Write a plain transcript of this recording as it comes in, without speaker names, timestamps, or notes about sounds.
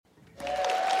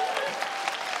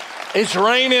It's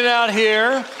raining out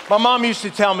here. My mom used to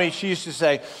tell me, she used to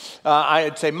say,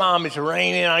 I'd say, Mom, it's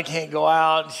raining, I can't go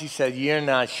out. She said, you're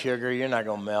not sugar, you're not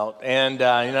going to melt, and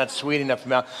you're not sweet enough to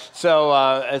melt. So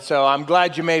I'm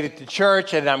glad you made it to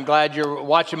church, and I'm glad you're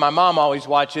watching. My mom always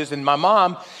watches, and my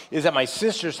mom is at my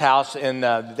sister's house in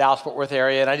the Dallas-Fort Worth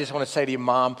area, and I just want to say to you,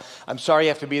 Mom, I'm sorry you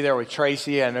have to be there with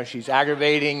Tracy. I know she's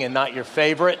aggravating and not your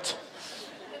favorite.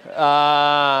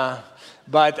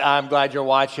 But I'm glad you're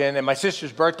watching. And my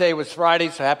sister's birthday was Friday,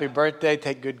 so happy birthday.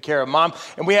 Take good care of Mom.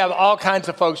 And we have all kinds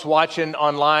of folks watching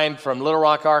online from Little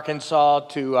Rock, Arkansas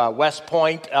to West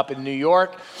Point up in New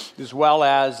York, as well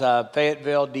as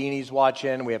Fayetteville. Deanie's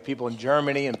watching. We have people in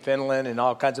Germany and Finland and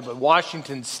all kinds of,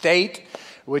 Washington State,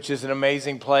 which is an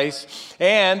amazing place.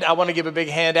 And I want to give a big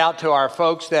hand out to our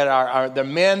folks that are the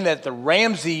men at the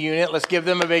Ramsey unit. Let's give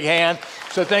them a big hand.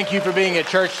 So thank you for being at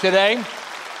church today.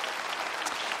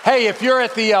 Hey, if you're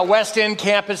at the West End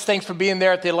campus, thanks for being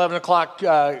there at the 11 o'clock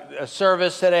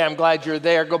service today. I'm glad you're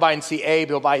there. Go by and see Abe.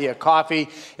 He'll buy you a coffee.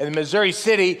 In Missouri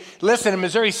City, listen, in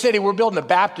Missouri City, we're building a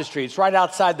baptistry. It's right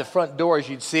outside the front door, as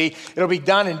you'd see. It'll be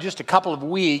done in just a couple of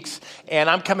weeks, and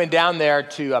I'm coming down there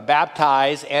to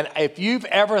baptize. And if you've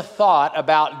ever thought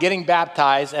about getting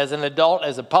baptized as an adult,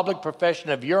 as a public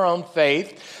profession of your own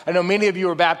faith, I know many of you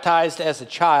were baptized as a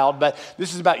child, but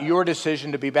this is about your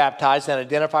decision to be baptized and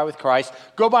identify with Christ.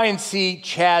 Go by and see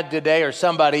Chad today or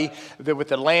somebody with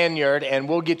the lanyard, and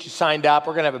we'll get you signed up.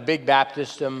 We're going to have a big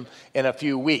baptism in a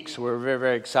few weeks. We're very,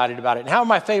 very excited about it. And how are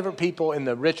my favorite people in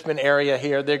the Richmond area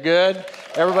here? They're good?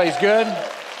 Everybody's good?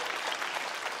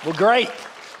 Well, great.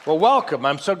 Well, welcome.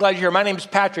 I'm so glad you're here. My name is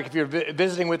Patrick. If you're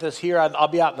visiting with us here, I'll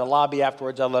be out in the lobby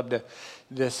afterwards. I'd love to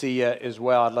see you as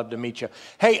well. I'd love to meet you.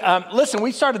 Hey, listen,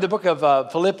 we started the book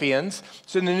of Philippians.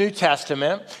 It's in the New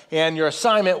Testament, and your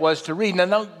assignment was to read.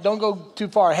 Now, don't go too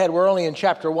far ahead. We're only in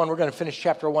chapter 1. We're going to finish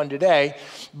chapter 1 today,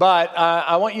 but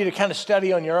I want you to kind of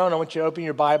study on your own. I want you to open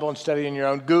your Bible and study on your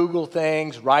own. Google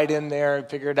things, write in there, and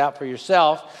figure it out for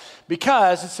yourself.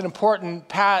 Because it's an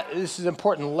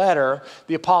important letter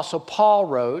the Apostle Paul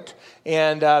wrote,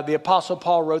 and the Apostle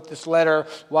Paul wrote this letter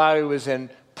while he was in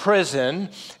prison.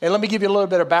 And let me give you a little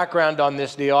bit of background on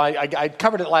this deal. I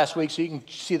covered it last week, so you can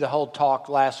see the whole talk,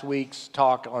 last week's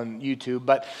talk on YouTube.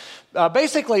 But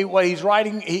basically what he's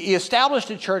writing, he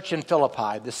established a church in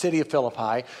Philippi, the city of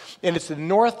Philippi, and it's the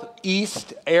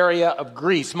northeast area of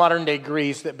Greece, modern-day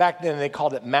Greece, that back then they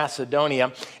called it Macedonia.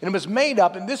 And it was made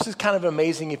up, and this is kind of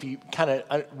amazing if you kind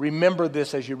of remember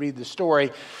this as you read the story,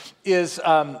 is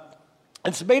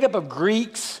it's made up of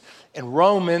Greeks and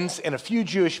Romans and a few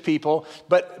Jewish people,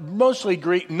 but mostly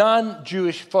Greek,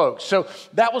 non-Jewish folks. So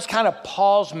that was kind of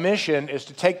Paul's mission, is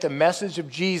to take the message of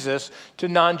Jesus to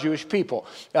non-Jewish people,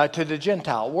 to the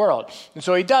Gentile world. And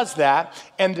so he does that,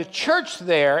 and the church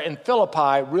there in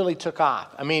Philippi really took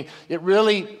off. I mean, it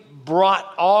really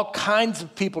brought all kinds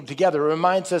of people together. It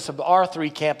reminds us of our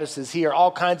 3 campuses here,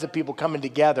 all kinds of people coming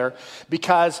together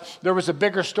because there was a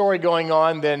bigger story going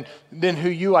on than who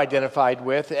you identified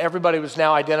with. Everybody was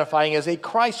now identifying as a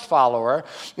Christ follower.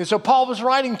 And so Paul was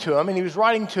writing to them, and he was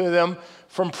writing to them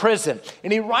from prison.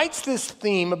 And he writes this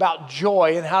theme about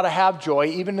joy and how to have joy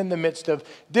even in the midst of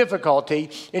difficulty.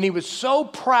 And he was so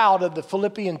proud of the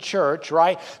Philippian church,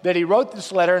 right, that he wrote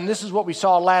this letter. And this is what we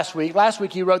saw last week. Last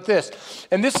week he wrote this.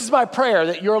 And this is my prayer,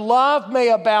 that your love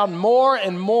may abound more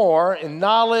and more in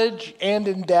knowledge and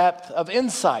in depth of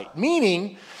insight.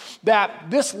 Meaning that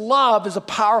this love is a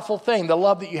powerful thing, the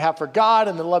love that you have for God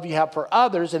and the love you have for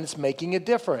others, and it's making a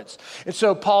difference. And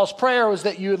so Paul's prayer was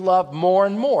that you would love more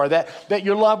and more, that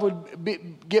your love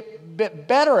would get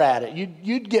better at it.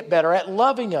 You'd get better at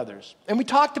loving others. And we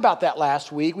talked about that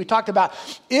last week. We talked about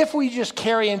if we just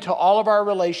carry into all of our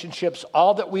relationships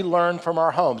all that we learned from our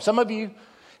home. Some of you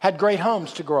had great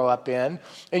homes to grow up in,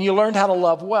 and you learned how to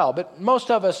love well. But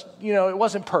most of us, it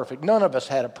wasn't perfect. None of us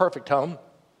had a perfect home.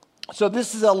 So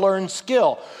this is a learned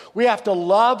skill. We have to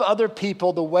love other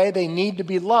people the way they need to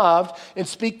be loved and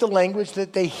speak the language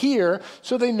that they hear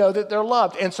so they know that they're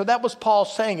loved. And so that was Paul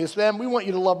saying, is that we want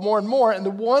you to love more and more.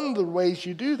 And one of the ways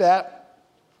you do that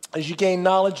is you gain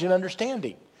knowledge and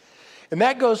understanding. And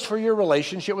that goes for your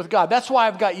relationship with God. That's why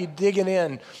I've got you digging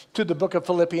in to the book of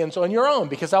Philippians on your own,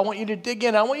 because I want you to dig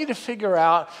in. I want you to figure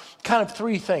out kind of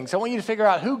 3 things. I want you to figure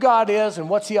out who God is and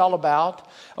what's he all about.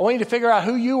 I want you to figure out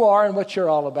who you are and what you're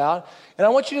all about. And I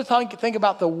want you to think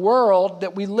about the world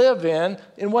that we live in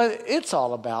and what it's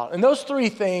all about. And those 3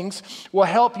 things will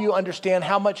help you understand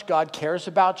how much God cares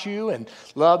about you and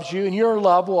loves you. And your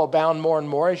love will abound more and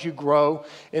more as you grow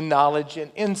in knowledge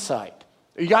and insight.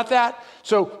 You got that?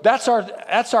 So that's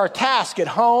our task at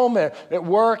home, at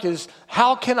work, is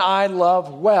how can I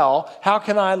love well? How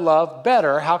can I love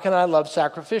better? How can I love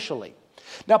sacrificially?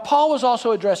 Now, Paul was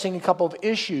also addressing a couple of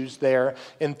issues there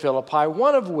in Philippi,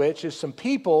 one of which is some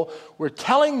people were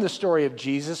telling the story of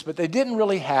Jesus, but they didn't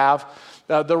really have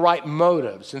the right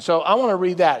motives. And so I want to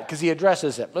read that because he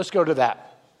addresses it. Let's go to that.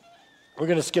 We're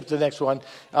going to skip to the next one.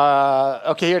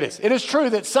 Okay, here it is. It is true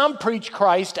that some preach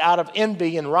Christ out of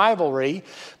envy and rivalry,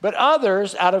 but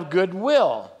others out of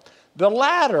goodwill. The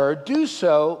latter do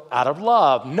so out of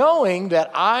love, knowing that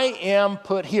I am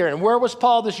put here. And where was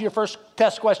Paul? This is your first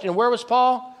test question. Where was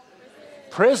Paul?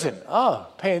 Prison. Oh,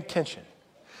 pay attention.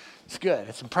 It's good.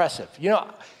 It's impressive. You know,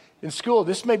 in school,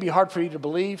 this may be hard for you to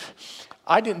believe.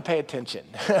 I didn't pay attention.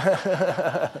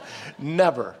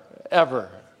 Never, ever.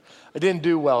 I didn't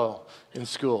do well in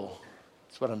school.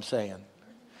 That's what I'm saying.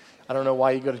 I don't know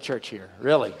why you go to church here,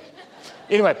 really.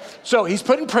 Anyway, so he's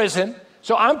put in prison.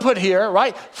 So I'm put here,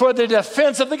 right, for the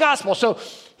defense of the gospel. So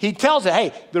he tells it,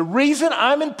 hey, the reason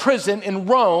I'm in prison in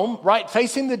Rome, right,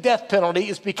 facing the death penalty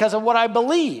is because of what I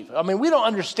believe. I mean, we don't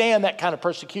understand that kind of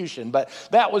persecution, but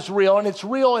that was real, and it's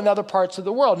real in other parts of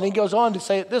the world. And he goes on to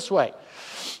say it this way.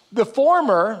 The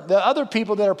former, the other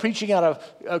people that are preaching out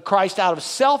of Christ out of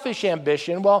selfish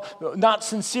ambition, well, not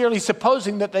sincerely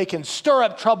supposing that they can stir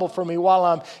up trouble for me while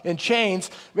I'm in chains.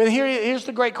 But here's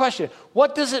the great question.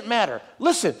 What does it matter?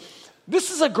 Listen,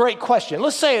 this is a great question.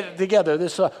 Let's say it together.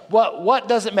 What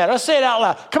does it matter? Let's say it out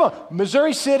loud. Come on,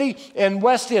 Missouri City and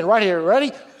West End, right here.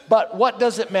 Ready? But what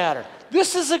does it matter?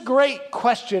 This is a great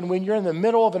question when you're in the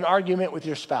middle of an argument with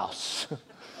your spouse.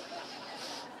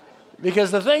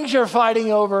 Because the things you're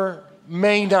fighting over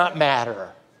may not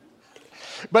matter.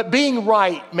 But being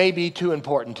right may be too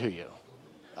important to you.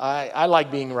 I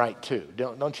like being right too.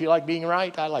 Don't you like being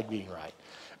right? I like being right.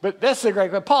 But that's the great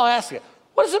question. Paul asks it.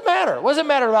 What does it matter? What does it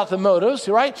matter about the motives,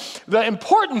 right? The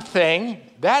important thing,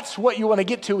 that's what you want to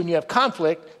get to when you have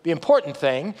conflict, the important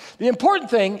thing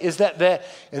is that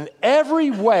in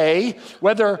every way,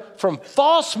 whether from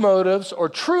false motives or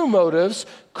true motives,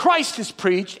 Christ is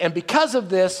preached, and because of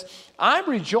this, I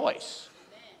rejoice.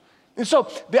 And so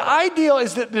the ideal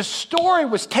is that this story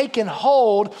was taken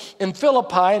hold in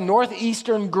Philippi in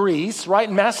northeastern Greece, right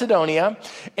in Macedonia,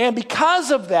 and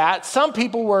because of that, some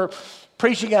people were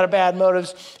preaching out of bad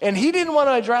motives, and he didn't want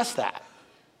to address that.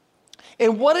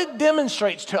 And what it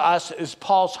demonstrates to us is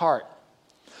Paul's heart.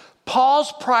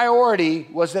 Paul's priority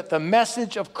was that the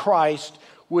message of Christ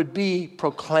would be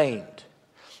proclaimed.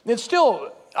 And it's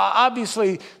still,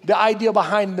 obviously, the idea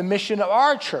behind the mission of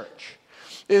our church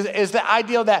is the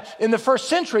idea that in the first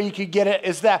century, you could get it,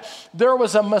 is that there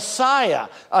was a Messiah,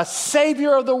 a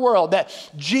Savior of the world, that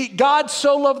God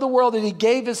so loved the world that he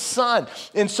gave his son.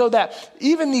 And so that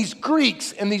even these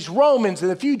Greeks and these Romans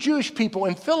and a few Jewish people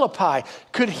in Philippi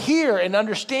could hear and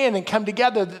understand and come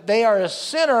together that they are a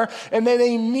sinner and that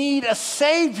they need a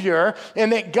Savior,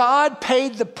 and that God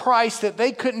paid the price that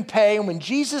they couldn't pay. And when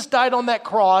Jesus died on that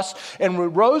cross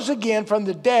and rose again from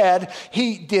the dead,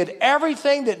 he did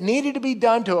everything that needed to be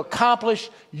done to accomplish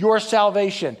your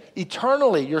salvation.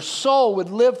 Eternally, your soul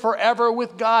would live forever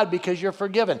with God because you're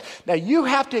forgiven. Now, you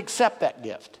have to accept that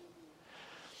gift.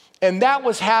 And that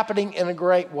was happening in a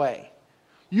great way.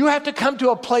 You have to come to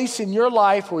a place in your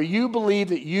life where you believe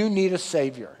that you need a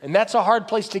Savior. And that's a hard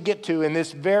place to get to in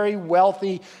this very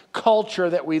wealthy culture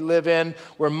that we live in,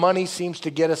 where money seems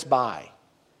to get us by.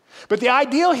 But the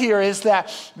ideal here is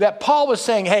that Paul was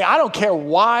saying, hey, I don't care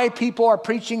why people are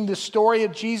preaching the story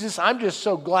of Jesus. I'm just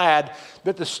so glad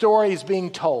that the story is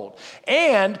being told.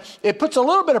 And it puts a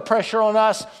little bit of pressure on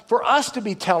us for us to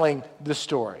be telling the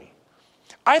story.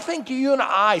 I think you and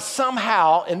I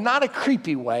somehow, in not a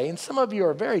creepy way, and some of you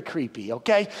are very creepy,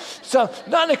 okay? So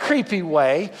not in a creepy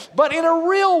way, but in a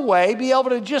real way, be able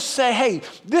to just say, hey,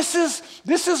 this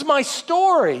is my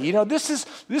story. You know, this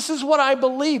is what I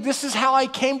believe. This is how I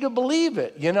came to believe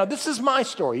it. You know, this is my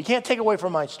story. You can't take away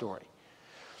from my story.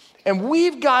 And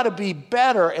we've got to be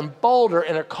better and bolder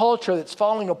in a culture that's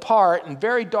falling apart and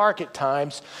very dark at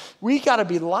times. We got to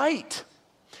be light.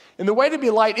 And the way to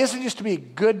be light isn't just to be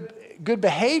good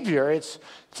behavior. It's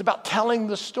about telling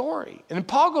the story. And then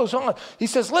Paul goes on. He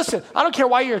says, listen, I don't care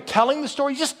why you're telling the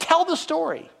story. Just tell the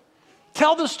story.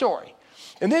 Tell the story.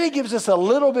 And then he gives us a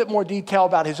little bit more detail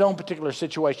about his own particular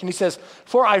situation. He says,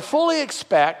 for I fully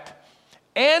expect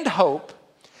and hope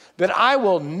that I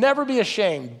will never be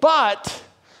ashamed, but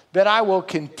that I will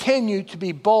continue to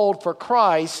be bold for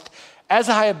Christ as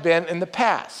I have been in the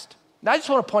past. Now, I just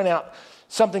want to point out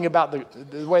something about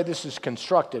the way this is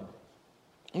constructed.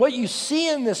 What you see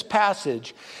in this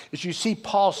passage is you see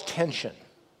Paul's tension.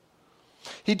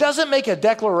 He doesn't make a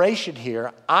declaration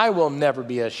here, I will never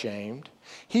be ashamed.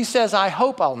 He says, I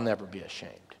hope I'll never be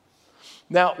ashamed.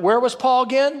 Now, where was Paul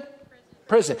again?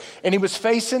 Prison. And he was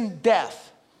facing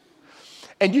death.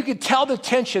 And you could tell the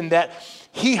tension that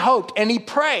he hoped and he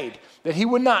prayed that he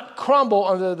would not crumble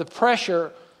under the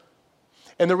pressure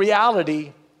and the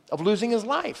reality of losing his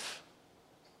life.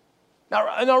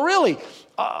 Now really,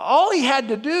 all he had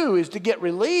to do is to get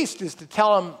released, is to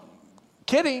tell him,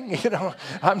 kidding,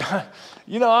 I'm not,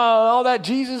 all that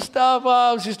Jesus stuff, it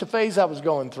was just a phase I was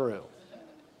going through.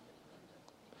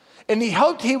 And he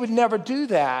hoped he would never do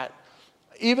that,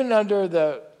 even under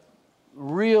the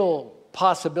real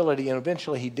possibility, and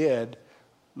eventually he did,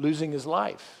 losing his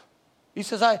life. He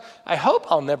says, I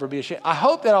hope I'll never be ashamed. I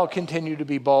hope that I'll continue to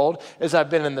be bold as I've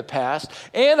been in the past.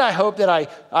 And I hope that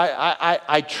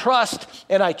I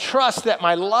trust that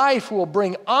my life will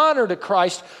bring honor to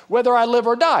Christ whether I live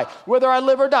or die. Whether I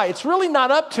live or die. It's really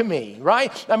not up to me,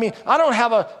 right? I mean, I don't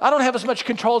have as much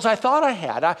control as I thought I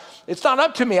had. It's not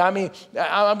up to me. I mean,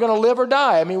 I'm going to live or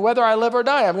die. I mean, whether I live or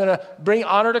die, I'm going to bring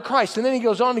honor to Christ. And then he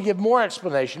goes on to give more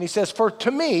explanation. He says, for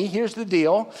to me, here's the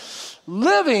deal.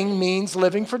 Living means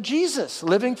living for Jesus,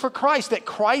 living for Christ, that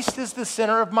Christ is the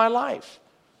center of my life.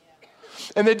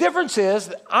 And the difference is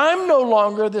that I'm no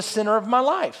longer the center of my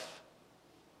life.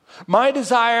 My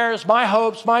desires, my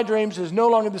hopes, my dreams is no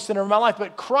longer the center of my life,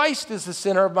 but Christ is the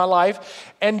center of my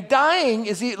life. And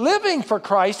living for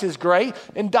Christ is great,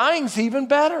 and dying is even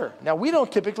better. Now, we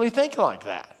don't typically think like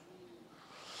that.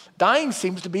 Dying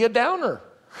seems to be a downer.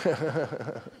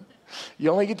 You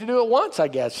only get to do it once, I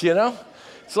guess,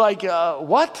 It's like,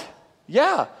 what?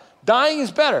 Yeah, dying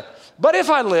is better. But if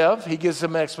I live, he gives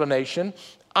some explanation,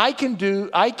 I can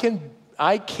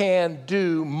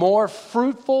do more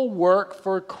fruitful work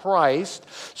for Christ.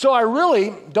 So I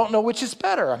really don't know which is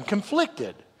better. I'm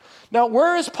conflicted. Now,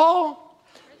 where is Paul?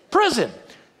 Prison.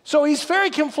 So he's very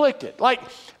conflicted. Like,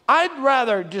 I'd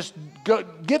rather just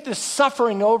get this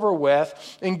suffering over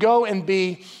with and go and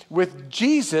be with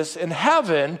Jesus in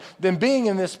heaven than being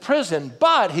in this prison.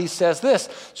 But he says this,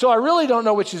 so I really don't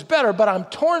know which is better, but I'm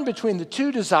torn between the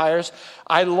two desires.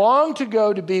 I long to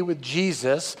go to be with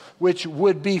Jesus, which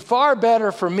would be far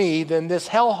better for me than this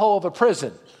hellhole of a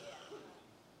prison.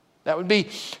 That would be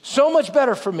so much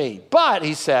better for me. But,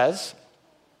 he says,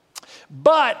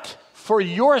 but for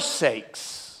your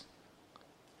sakes.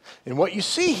 And what you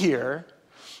see here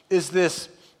is this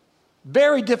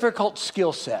very difficult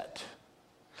skill set.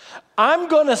 I'm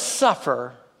going to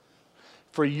suffer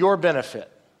for your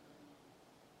benefit.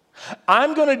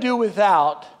 I'm going to do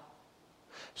without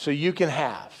so you can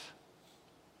have.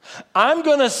 I'm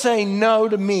going to say no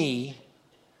to me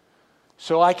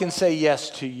so I can say yes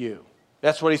to you.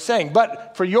 That's what he's saying.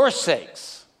 But for your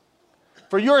sakes,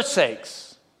 for your sakes,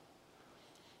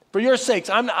 for your sakes,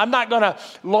 I'm not going to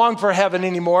long for heaven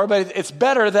anymore, but it's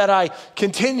better that I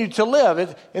continue to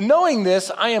live. And knowing this,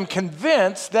 I am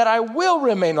convinced that I will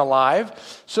remain alive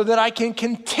so that I can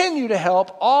continue to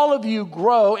help all of you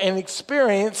grow and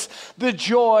experience the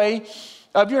joy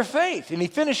of your faith. And he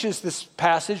finishes this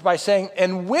passage by saying,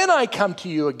 and when I come to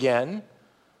you again,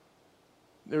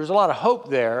 there's a lot of hope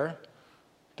there.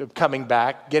 To coming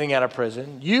back, getting out of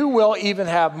prison, you will even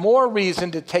have more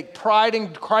reason to take pride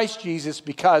in Christ Jesus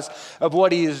because of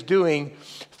what he is doing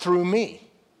through me.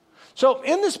 So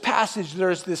in this passage,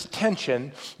 there's this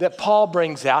tension that Paul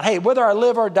brings out. Hey, whether I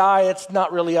live or die, it's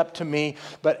not really up to me.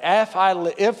 But if I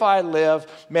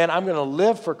live, man, I'm going to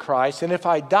live for Christ. And if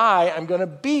I die, I'm going to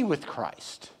be with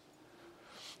Christ.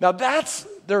 Now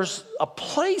there's a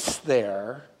place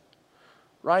there.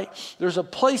 Right? There's a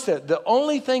place that the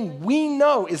only thing we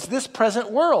know is this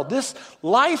present world, this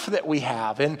life that we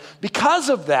have. And because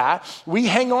of that, we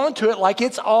hang on to it like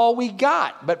it's all we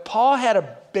got. But Paul had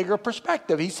a bigger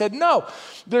perspective. He said, no,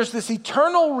 there's this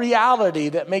eternal reality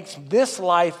that makes this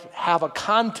life have a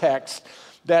context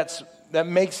that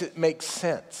makes it make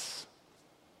sense.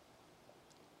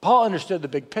 Paul understood the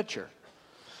big picture.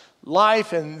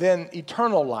 Life and then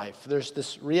eternal life. There's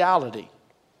this reality.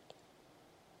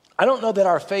 I don't know that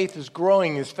our faith is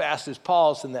growing as fast as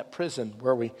Paul's in that prison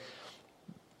where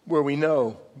we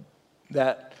know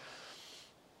that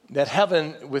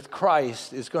heaven with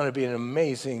Christ is going to be an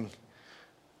amazing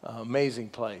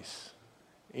place.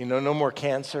 No more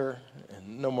cancer,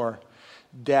 and no more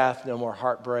death, no more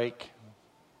heartbreak.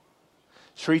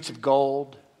 Streets of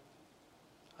gold.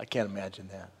 I can't imagine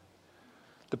that.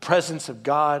 The presence of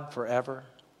God forever.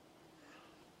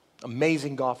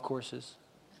 Amazing golf courses.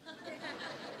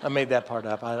 I made that part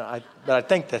up, but I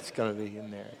think that's going to be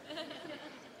in there.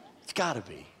 It's got to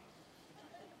be.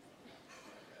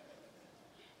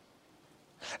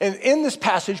 And in this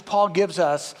passage, Paul gives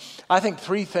us, I think,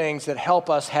 three things that help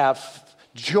us have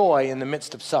joy in the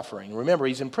midst of suffering. Remember,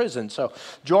 he's in prison, so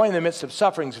joy in the midst of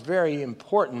suffering is very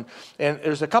important. And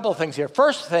there's a couple of things here.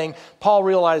 First thing, Paul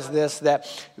realized this,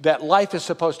 that life is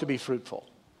supposed to be fruitful.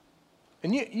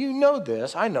 And you know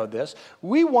this, I know this.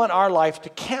 We want our life to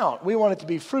count. We want it to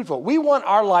be fruitful. We want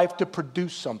our life to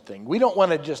produce something. We don't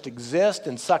want to just exist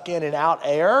and suck in and out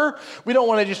air. We don't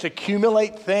want to just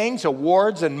accumulate things,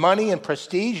 awards and money and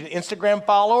prestige and Instagram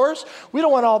followers. We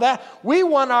don't want all that. We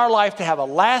want our life to have a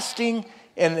lasting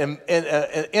and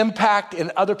an impact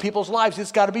in other people's lives.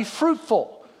 It's got to be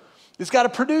fruitful. It's got to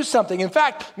produce something. In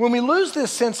fact, when we lose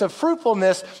this sense of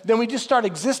fruitfulness, then we just start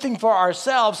existing for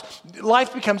ourselves.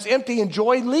 Life becomes empty and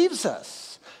joy leaves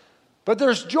us. But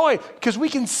there's joy because we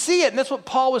can see it. And that's what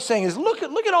Paul was saying is look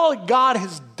at all that God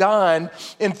has done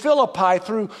in Philippi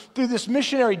through this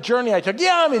missionary journey I took.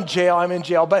 Yeah, I'm in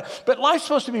jail. But life's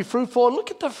supposed to be fruitful. And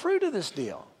look at the fruit of this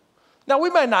deal. Now,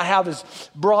 we might not have as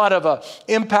broad of an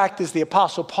impact as the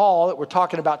Apostle Paul that we're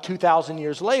talking about 2,000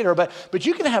 years later, but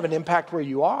you can have an impact where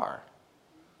you are.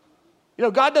 You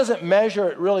know, God doesn't measure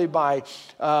it really by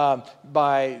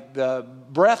the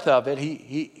breadth of it.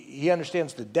 He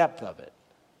understands the depth of it.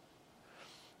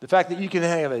 The fact that you can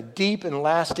have a deep and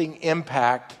lasting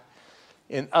impact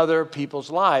in other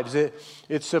people's lives.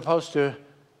 It's supposed to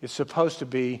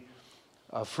be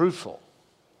fruitful.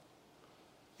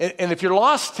 And if you're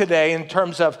lost today in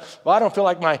terms of, well, I don't feel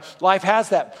like my life has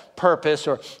that purpose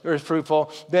or is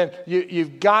fruitful, then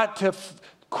you've got to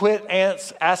quit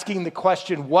asking the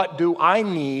question, what do I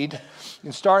need?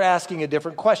 And start asking a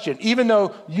different question. Even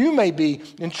though you may be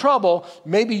in trouble,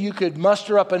 maybe you could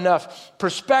muster up enough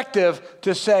perspective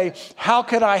to say, how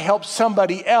could I help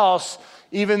somebody else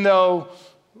even though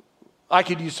I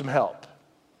could use some help?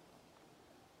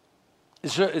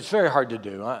 It's very hard to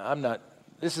do.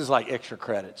 This is like extra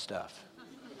credit stuff.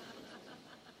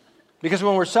 Because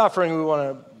when we're suffering, we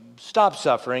want to stop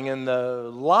suffering. And the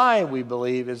lie we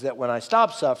believe is that when I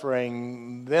stop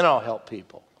suffering, then I'll help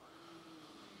people.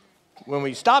 When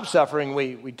we stop suffering,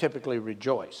 we typically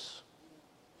rejoice,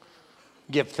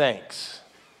 give thanks.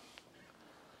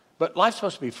 But life's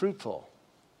supposed to be fruitful.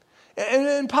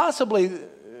 And possibly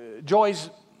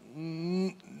joy's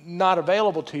not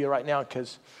available to you right now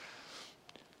because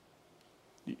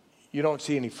you don't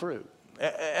see any fruit.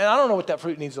 And I don't know what that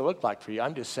fruit needs to look like for you.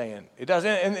 I'm just saying it doesn't.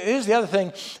 And here's the other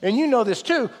thing, and you know this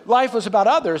too, life was about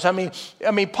others. I mean,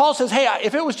 Paul says, hey,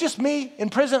 if it was just me in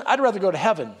prison, I'd rather go to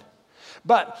heaven.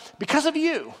 But because of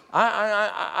you,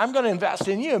 I'm going to invest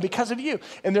in you because of you.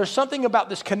 And there's something about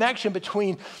this connection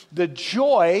between the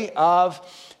joy of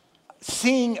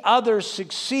seeing others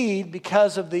succeed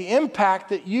because of the impact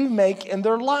that you make in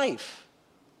their life.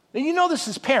 Now, you know this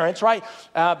as parents, right?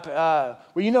 Well,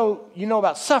 you know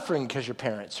about suffering because you're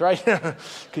parents, right?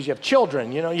 Because you have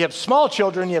children. You know, you have small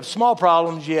children, you have small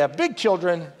problems. You have big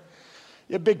children,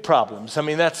 you have big problems. I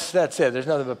mean, that's it. There's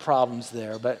nothing but problems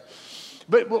there. But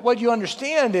what you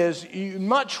understand is you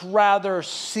much rather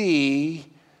see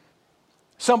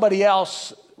somebody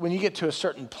else when you get to a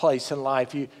certain place in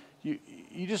life.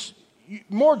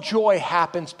 More joy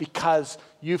happens because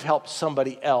you've helped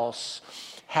somebody else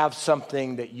have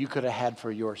something that you could have had for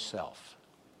yourself.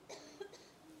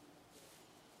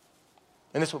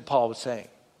 And that's what Paul was saying.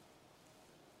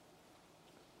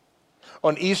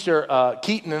 On Easter,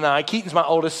 Keaton's my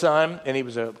oldest son, and he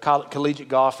was a collegiate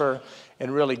golfer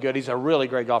and really good. He's a really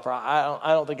great golfer. I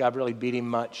don't think I've really beat him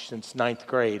much since 9th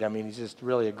grade. I mean, he's just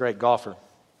really a great golfer.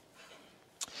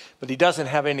 But he doesn't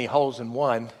have any holes in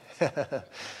one,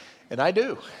 and I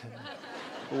do.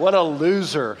 What a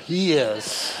loser he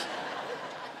is.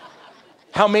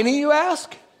 How many, you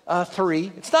ask?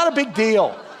 3. It's not a big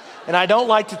deal. And I don't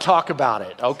like to talk about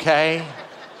it, okay?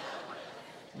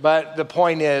 But the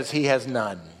point is, he has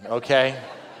none, okay?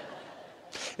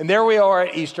 And there we are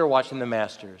at Easter watching the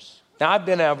Masters. Now, I've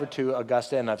been over to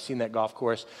Augusta, and I've seen that golf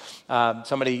course.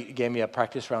 Somebody gave me a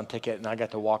practice round ticket, and I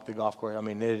got to walk the golf course. I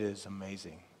mean, it is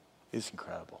amazing. It's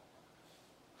incredible.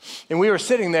 And we were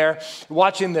sitting there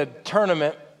watching the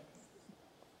tournament,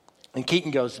 and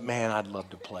Keaton goes, man, I'd love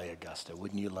to play Augusta.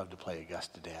 Wouldn't you love to play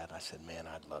Augusta, Dad? I said, man,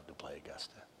 I'd love to play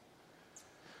Augusta.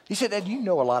 He said, Dad, you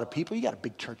know a lot of people. You got a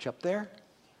big church up there.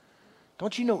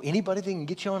 Don't you know anybody that can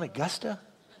get you on Augusta?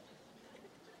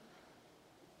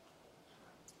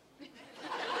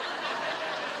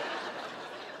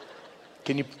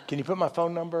 Can you put my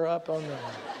phone number up on the...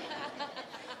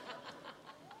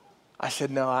 I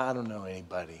said, no, I don't know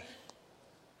anybody.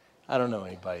 I don't know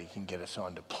anybody who can get us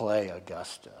on to play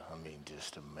Augusta. I mean,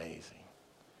 just amazing.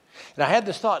 And I had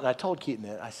this thought, and I told Keaton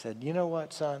that. I said, you know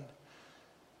what, son?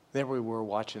 There we were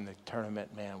watching the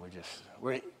tournament, man.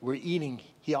 We're eating.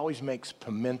 He always makes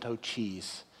pimento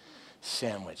cheese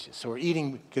sandwiches. So we're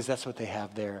eating, because that's what they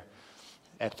have there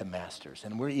at the Masters.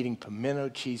 And we're eating pimento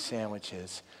cheese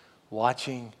sandwiches,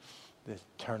 watching the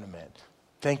tournament,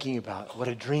 thinking about what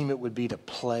a dream it would be to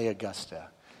play Augusta.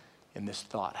 And this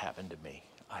thought happened to me.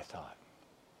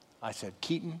 I said,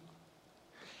 Keaton,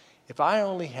 if I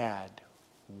only had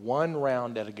one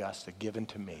round at Augusta given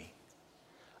to me,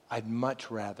 I'd much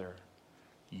rather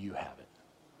you have it.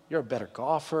 You're a better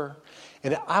golfer.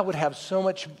 And I would have so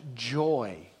much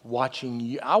joy watching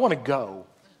you. I want to go,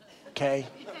 okay?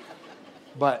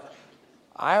 But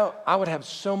I would have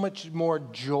so much more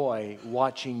joy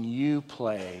watching you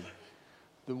play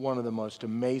one of the most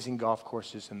amazing golf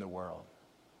courses in the world.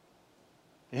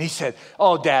 And he said,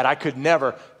 oh, Dad, I could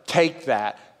never take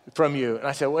that from you. And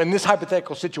I said, well, in this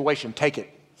hypothetical situation, take it.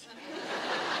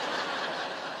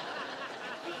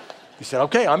 He said,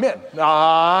 okay, I'm in.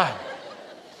 A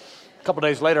couple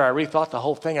days later, I rethought the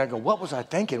whole thing. I go, what was I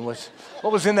thinking? What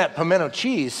was in that pimento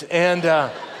cheese? And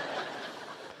but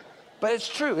it's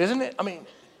true, isn't it? I mean,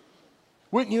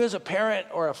 wouldn't you as a parent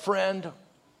or a friend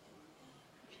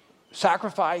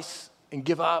sacrifice and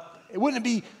give up? Wouldn't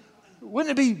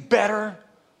it be better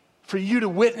for you to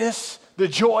witness the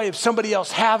joy of somebody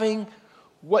else having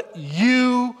what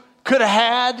you could have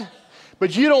had,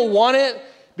 but you don't want it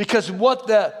because what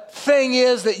the thing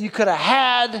is that you could have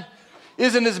had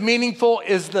isn't as meaningful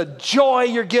as the joy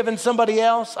you're giving somebody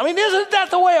else? I mean, isn't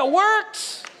that the way it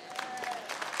works?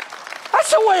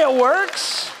 That's the way it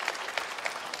works.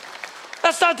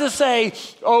 That's not to say,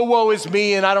 oh, woe is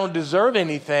me and I don't deserve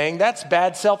anything. That's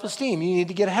bad self-esteem. You need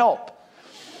to get help.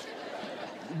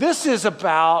 This is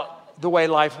about the way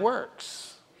life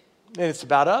works. And it's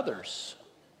about others.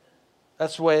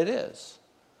 That's the way it is.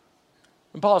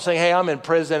 And Paul's saying, hey, I'm in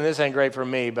prison. This ain't great for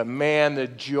me. But man, the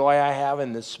joy I have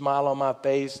and the smile on my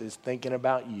face is thinking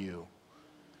about you.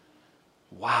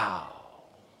 Wow.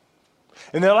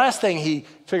 And the last thing he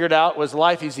figured out was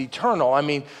life is eternal. I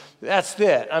mean, that's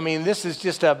it. I mean, this is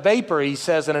just a vapor, he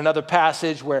says in another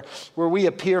passage, where we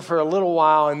appear for a little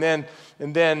while and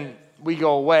then we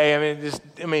go away.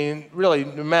 I mean, really,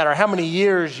 no matter how many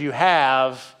years you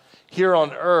have here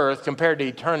on earth compared to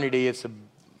eternity, it's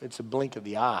a blink of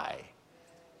the eye.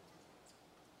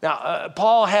 Now,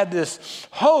 Paul had this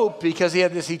hope because he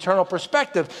had this eternal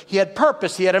perspective. He had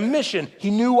purpose. He had a mission. He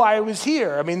knew why he was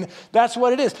here. I mean, that's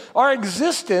what it is. Our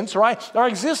existence, right? Our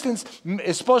existence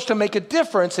is supposed to make a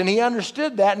difference, and he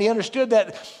understood that, and he understood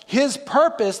that his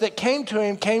purpose that came to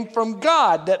him came from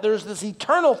God, that there's this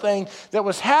eternal thing that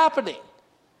was happening.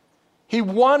 He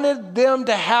wanted them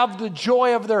to have the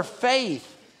joy of their faith.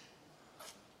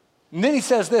 And then he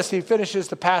says this, he finishes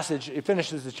the passage, he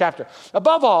finishes the chapter.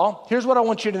 Above all, here's what I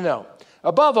want you to know.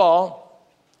 Above all,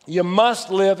 you must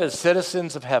live as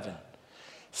citizens of heaven.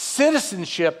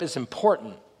 Citizenship is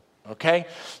important, okay?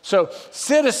 So,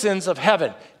 citizens of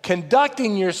heaven,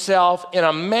 conducting yourself in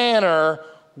a manner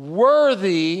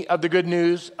worthy of the good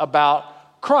news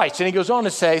about Christ. And he goes on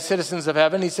to say, citizens of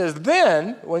heaven, he says,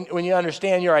 then, when you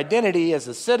understand your identity as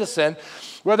a citizen,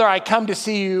 whether I come to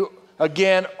see you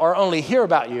again or only hear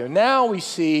about you. Now we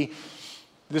see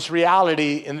this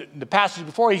reality in the passage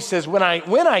before. He says, when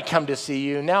I come to see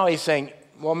you, now he's saying,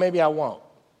 well, maybe I won't.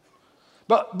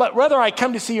 But whether I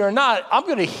come to see you or not, I'm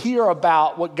going to hear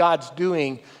about what God's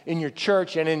doing in your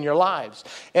church and in your lives.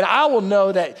 And I will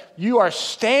know that you are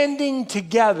standing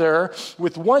together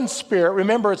with one spirit.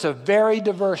 Remember, it's a very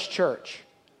diverse church.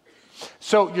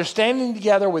 So you're standing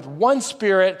together with one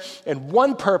spirit and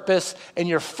one purpose, and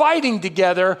you're fighting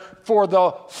together for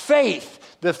the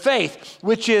faith,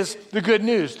 which is the good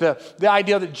news, the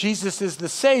idea that Jesus is the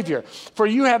Savior. For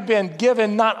you have been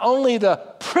given not only the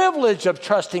privilege of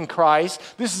trusting Christ,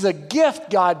 this is a gift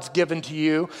God's given to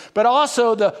you, but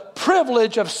also the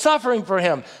privilege of suffering for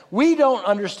Him. We don't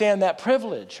understand that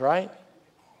privilege, right?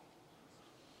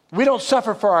 We don't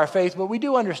suffer for our faith, but we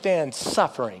do understand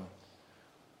suffering.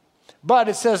 But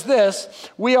it says this,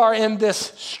 we are in this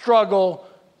struggle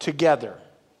together.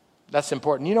 That's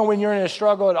important. You know, when you're in a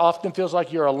struggle, it often feels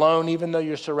like you're alone, even though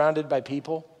you're surrounded by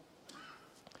people.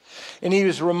 And he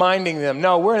was reminding them,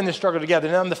 no, we're in this struggle together.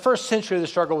 Now, in the first century, the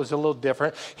struggle was a little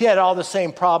different. He had all the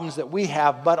same problems that we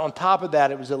have, but on top of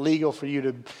that, it was illegal for you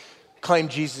to claim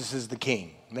Jesus as the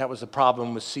king. And that was the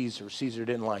problem with Caesar. Caesar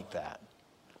didn't like that.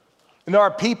 And there are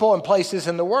people and places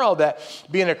in the world that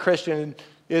being a Christian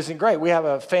isn't great. We have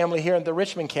a family here at the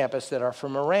Richmond campus that are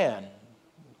from Iran.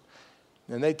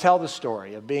 And they tell the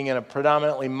story of being in a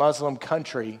predominantly Muslim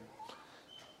country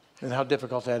and how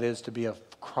difficult that is to be a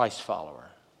Christ follower.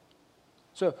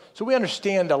 So we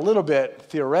understand a little bit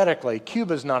theoretically,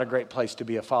 Cuba's not a great place to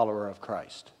be a follower of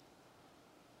Christ.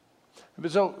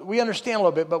 So we understand a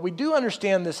little bit, but we do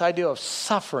understand this idea of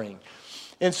suffering.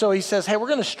 And so he says, hey, we're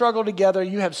going to struggle together.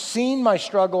 You have seen my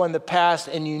struggle in the past,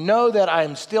 and you know that I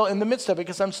am still in the midst of it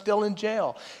because I'm still in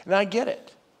jail. And I get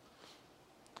it.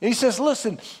 And he says,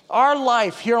 listen, our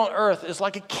life here on earth is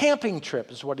like a camping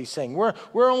trip, is what he's saying. We're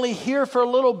only here for a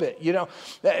little bit. You know,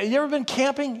 you ever been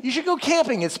camping? You should go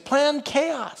camping. It's planned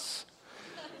chaos.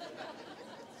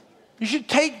 You should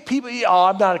take people. Oh,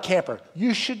 I'm not a camper.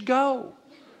 You should go.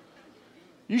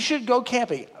 You should go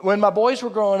camping. When my boys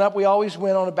were growing up, we always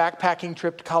went on a backpacking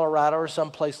trip to Colorado or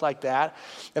someplace like that.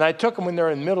 And I took them when they were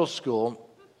in middle school.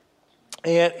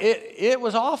 And it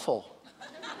was awful.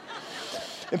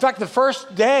 In fact, the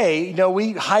first day, you know,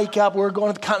 we hike up, we're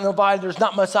going to the Continental Divide, there's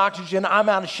not much oxygen, I'm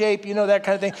out of shape, you know, that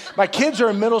kind of thing. My kids are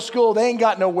in middle school, they ain't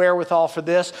got no wherewithal for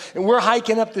this, and we're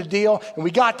hiking up the deal, and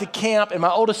we got to camp, and my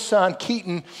oldest son,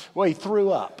 Keaton, well, he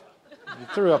threw up. He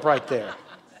threw up right there.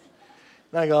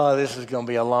 And I go, oh, this is going to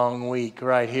be a long week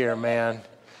right here, man.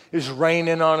 It was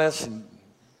raining on us, and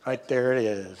right there it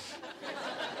is.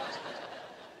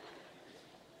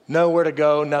 Nowhere to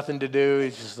go, nothing to do,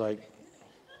 he's just like,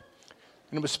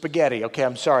 and it was spaghetti. Okay,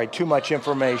 I'm sorry, too much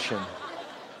information.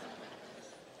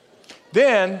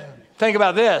 Then, think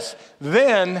about this.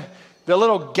 Then, the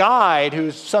little guide,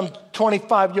 who's some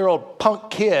 25-year-old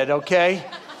punk kid, okay,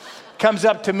 comes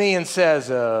up to me and says,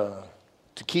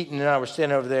 to Keaton and I were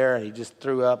standing over there, and he just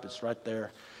threw up. It's right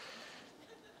there.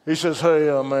 He says, hey,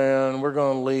 man, we're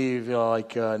going to leave, you know,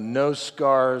 like no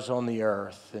scars on the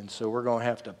earth, and so we're going to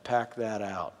have to pack that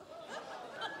out.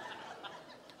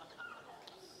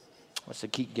 I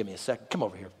said, Keaton, give me a second. Come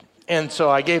over here. And so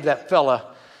I gave that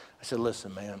fella, I said,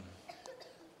 listen, man,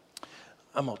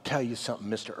 I'm going to tell you something,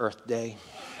 Mr. Earth Day.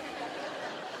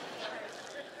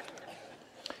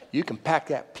 You can pack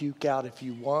that puke out if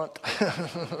you want,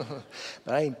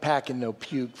 but I ain't packing no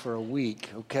puke for a week,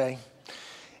 okay?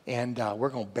 And we're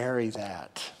going to bury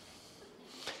that.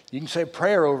 You can say a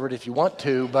prayer over it if you want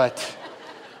to, but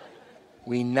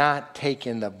we not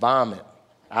taking the vomit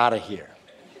out of here.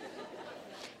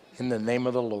 In the name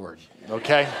of the Lord,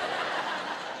 okay?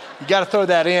 You got to throw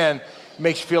that in. It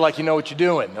makes you feel like you know what you're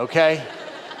doing, okay?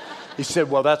 He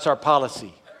said, well, that's our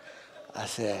policy. I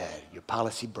said, your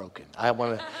policy broken. I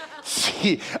want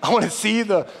to see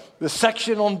the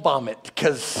section on vomit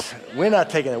because we're not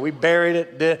taking it. We buried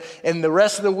it. And the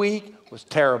rest of the week was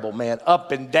terrible, man.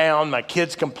 Up and down, my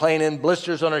kids complaining,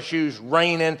 blisters on our shoes,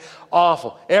 raining,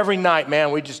 awful. Every night,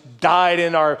 man, we just died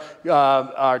in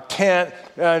our tent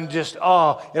and just,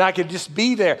 and I could just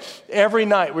be there. Every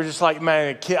night, we're just like,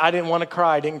 man, I didn't want to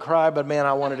cry. I didn't cry, but man,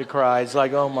 I wanted to cry. It's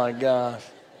like, oh my gosh.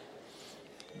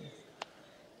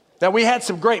 Now, we had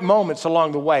some great moments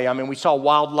along the way. I mean, we saw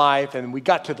wildlife, and we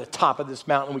got to the top of this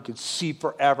mountain. We could see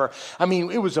forever. I mean,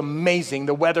 it was amazing.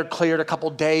 The weather cleared a couple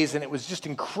days, and it was just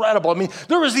incredible. I mean,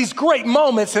 there was these great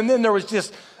moments, and then there was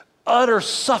just utter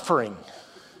suffering.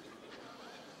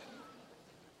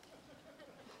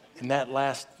 And that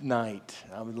last night,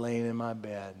 I was laying in my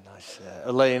bed, and I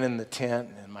said, laying in the tent,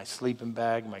 in my sleeping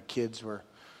bag. My kids were,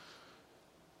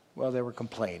 well, they were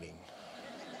complaining.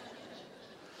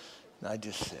 And I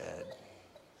just said,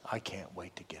 I can't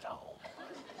wait to get home.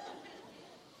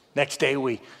 Next day,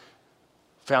 we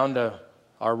found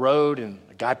our road, and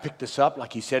the guy picked us up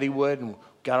like he said he would, and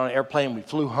got on an airplane, and we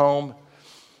flew home.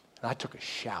 And I took a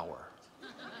shower,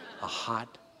 a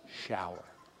hot shower.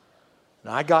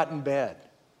 And I got in bed,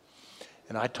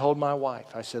 and I told my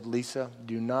wife, I said, Lisa,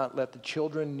 do not let the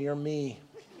children near me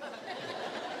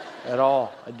at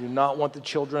all. I do not want the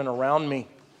children around me.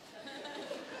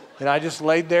 And I just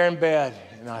laid there in bed,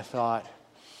 and I thought,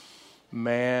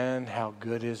 man, how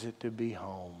good is it to be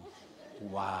home.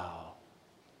 Wow.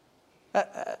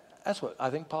 That's what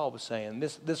I think Paul was saying.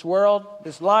 This world,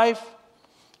 this life,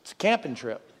 it's a camping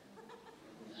trip.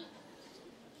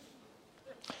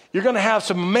 You're going to have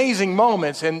some amazing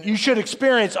moments, and you should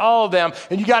experience all of them.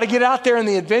 And you got to get out there in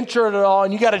the adventure of it all,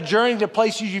 and you got to journey to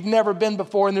places you've never been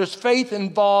before, and there's faith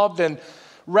involved, and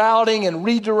routing and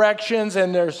redirections,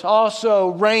 and there's also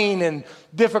rain and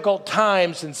difficult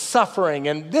times and suffering,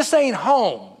 and this ain't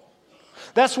home.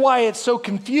 That's why it's so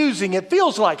confusing. It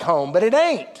feels like home, but it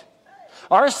ain't.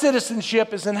 Our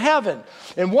citizenship is in heaven,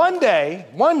 and one day,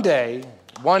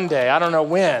 I don't know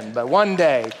when, but one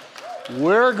day,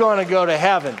 we're going to go to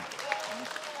heaven.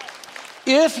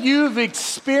 If you've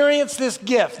experienced this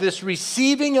gift, this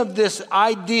receiving of this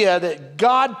idea that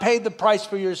God paid the price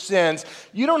for your sins,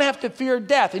 you don't have to fear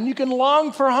death, and you can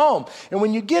long for home. And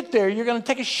when you get there, you're going to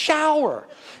take a shower,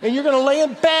 and you're going to lay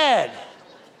in bed.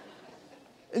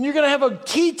 And you're going to have a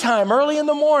tea time early in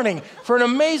the morning for an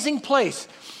amazing place.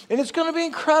 And it's going to be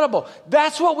incredible.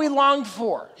 That's what we longed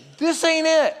for. This ain't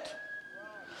it.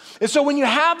 And so when you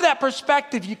have that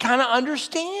perspective, you kind of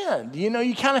understand. You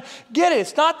kind of get it.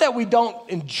 It's not that we don't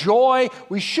enjoy.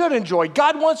 We should enjoy.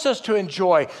 God wants us to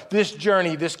enjoy this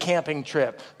journey, this camping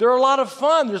trip. They're a lot of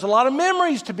fun. There's a lot of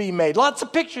memories to be made, lots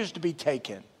of pictures to be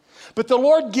taken. But the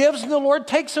Lord gives and the Lord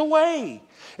takes away.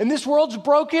 And this world's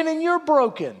broken and you're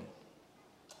broken.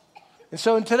 And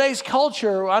so in today's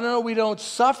culture, I don't know, we don't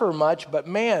suffer much, but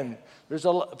man,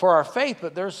 for our faith,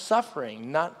 but there's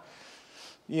suffering.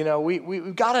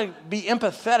 We've got to be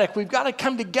empathetic. We've got to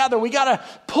come together. We've got to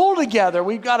pull together.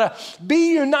 We've got to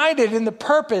be united in the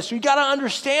purpose. We've got to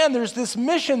understand there's this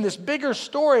mission, this bigger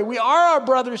story. We are our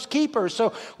brother's keepers,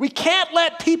 so we can't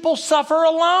let people suffer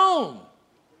alone.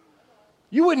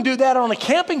 You wouldn't do that on a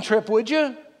camping trip, would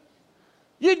you?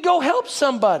 You'd go help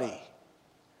somebody.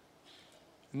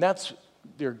 And that's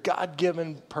your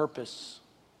God-given purpose.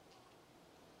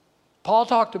 Paul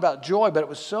talked about joy, but it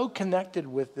was so connected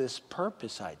with this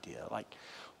purpose idea. Like,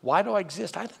 why do I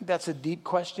exist? I think that's a deep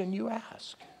question you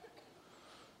ask.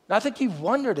 And I think you've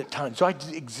wondered at times, do I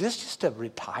exist just to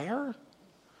retire?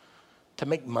 To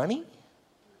make money?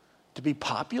 To be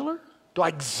popular? Do I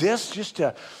exist just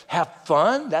to have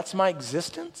fun? That's my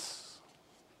existence?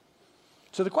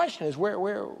 So the question is, where's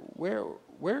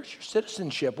your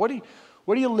citizenship? What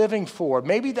are you living for?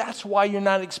 Maybe that's why you're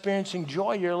not experiencing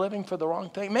joy. You're living for the wrong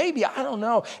thing. Maybe, I don't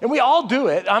know. And we all do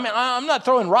it. I mean, I'm not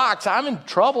throwing rocks. I'm in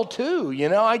trouble too,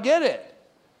 I get it.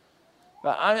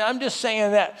 But I'm just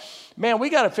saying that, man, we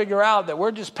got to figure out that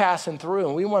we're just passing through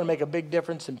and we want to make a big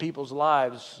difference in people's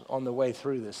lives on the way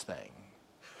through this thing.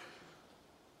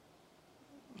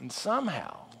 And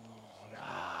somehow,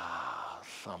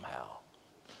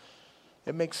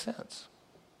 it makes sense.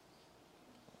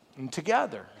 And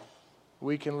together,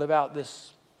 we can live out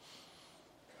this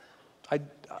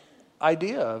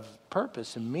idea of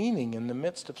purpose and meaning in the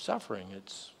midst of suffering.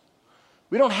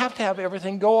 We don't have to have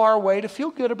everything go our way to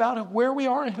feel good about where we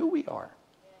are and who we are.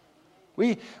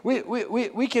 We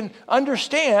can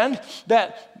understand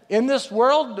that in this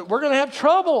world, we're going to have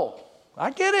trouble. I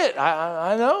get it.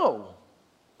 I know.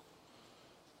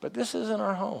 But this isn't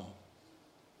our home.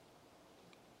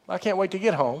 I can't wait to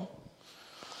get home.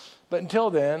 But until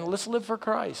then, let's live for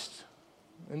Christ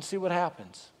and see what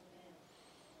happens.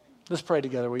 Let's pray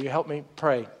together. Will you help me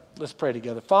pray? Let's pray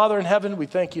together. Father in heaven, we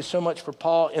thank you so much for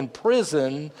Paul in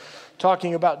prison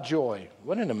talking about joy.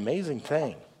 What an amazing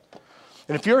thing.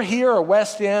 And if you're here or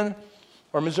West End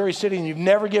or Missouri City and you've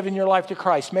never given your life to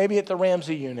Christ, maybe at the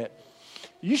Ramsey unit,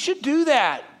 you should do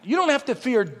that. You don't have to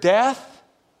fear death.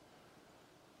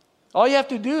 All you have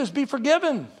to do is be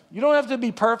forgiven. You don't have to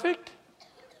be perfect.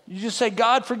 You just say,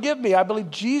 God, forgive me. I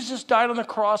believe Jesus died on the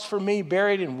cross for me,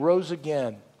 buried, and rose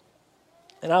again.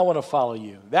 And I want to follow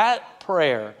you. That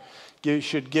prayer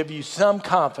should give you some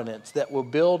confidence that will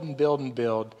build and build and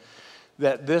build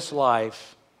that this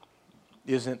life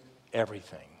isn't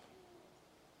everything.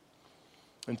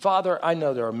 And Father, I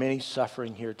know there are many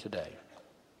suffering here today.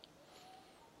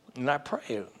 And I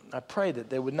pray that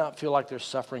they would not feel like they're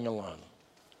suffering alone.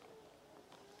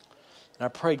 And I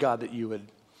pray, God, that you would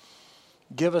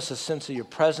give us a sense of your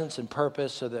presence and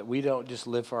purpose so that we don't just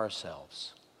live for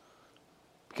ourselves.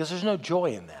 Because there's no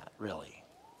joy in that, really.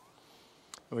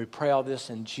 And we pray all this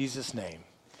in Jesus' name.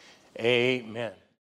 Amen.